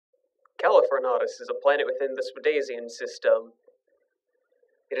Californatus is a planet within the Swedasian system.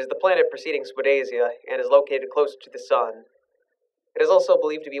 It is the planet preceding Swedasia and is located closer to the Sun. It is also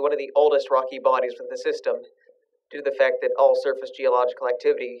believed to be one of the oldest rocky bodies within the system, due to the fact that all surface geological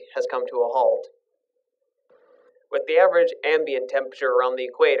activity has come to a halt. With the average ambient temperature around the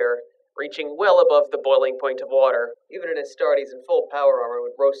equator reaching well above the boiling point of water, even an Astartes in full power armor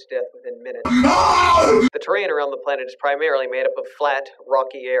would roast to death within minutes. The terrain around the planet is primarily made up of flat,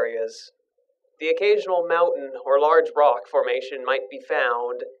 rocky areas. The occasional mountain or large rock formation might be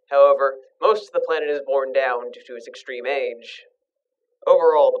found. However, most of the planet is worn down due to its extreme age.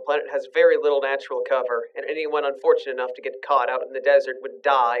 Overall, the planet has very little natural cover, and anyone unfortunate enough to get caught out in the desert would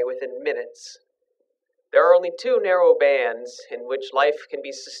die within minutes. There are only two narrow bands in which life can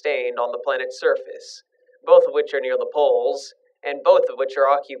be sustained on the planet's surface, both of which are near the poles, and both of which are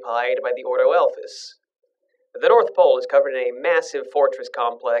occupied by the Ordo Alfus. The North Pole is covered in a massive fortress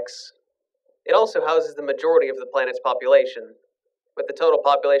complex. It also houses the majority of the planet's population, with the total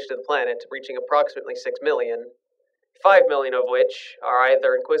population of the planet reaching approximately 6 million, 5 million of which are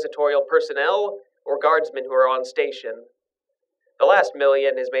either inquisitorial personnel or guardsmen who are on station. The last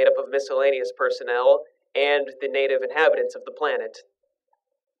million is made up of miscellaneous personnel and the native inhabitants of the planet.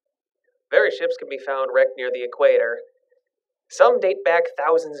 Various ships can be found wrecked near the equator. Some date back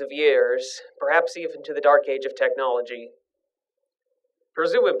thousands of years, perhaps even to the dark age of technology.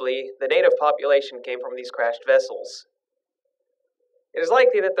 Presumably, the native population came from these crashed vessels. It is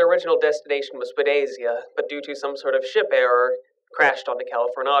likely that their original destination was Swedasia, but due to some sort of ship error, crashed onto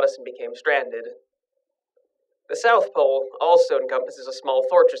Californatus and became stranded. The South Pole also encompasses a small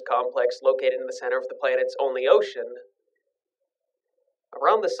fortress complex located in the center of the planet's only ocean.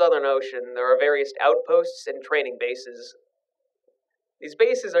 Around the Southern Ocean, there are various outposts and training bases. These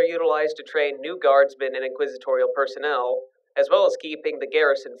bases are utilized to train new guardsmen and inquisitorial personnel, as well as keeping the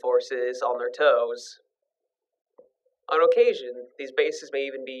garrison forces on their toes. On occasion, these bases may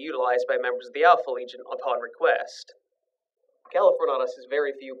even be utilized by members of the Alpha Legion upon request. Californatus has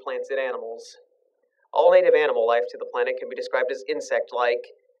very few plants and animals. All native animal life to the planet can be described as insect-like,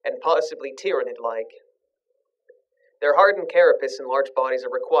 and possibly tyrannid-like. Their hardened carapace and large bodies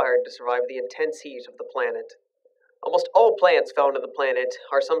are required to survive the intense heat of the planet. Almost all plants found on the planet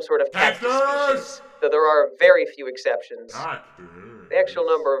are some sort of cactus species, though there are very few exceptions. The actual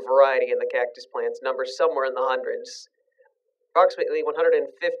number of variety in the cactus plants numbers somewhere in the hundreds. Approximately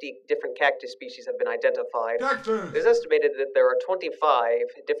 150 different cactus species have been identified. It is estimated that there are 25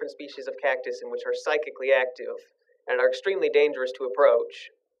 different species of cactus in which are psychically active and are extremely dangerous to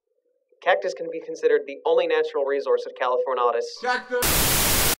approach. Cactus can be considered the only natural resource of Californatus.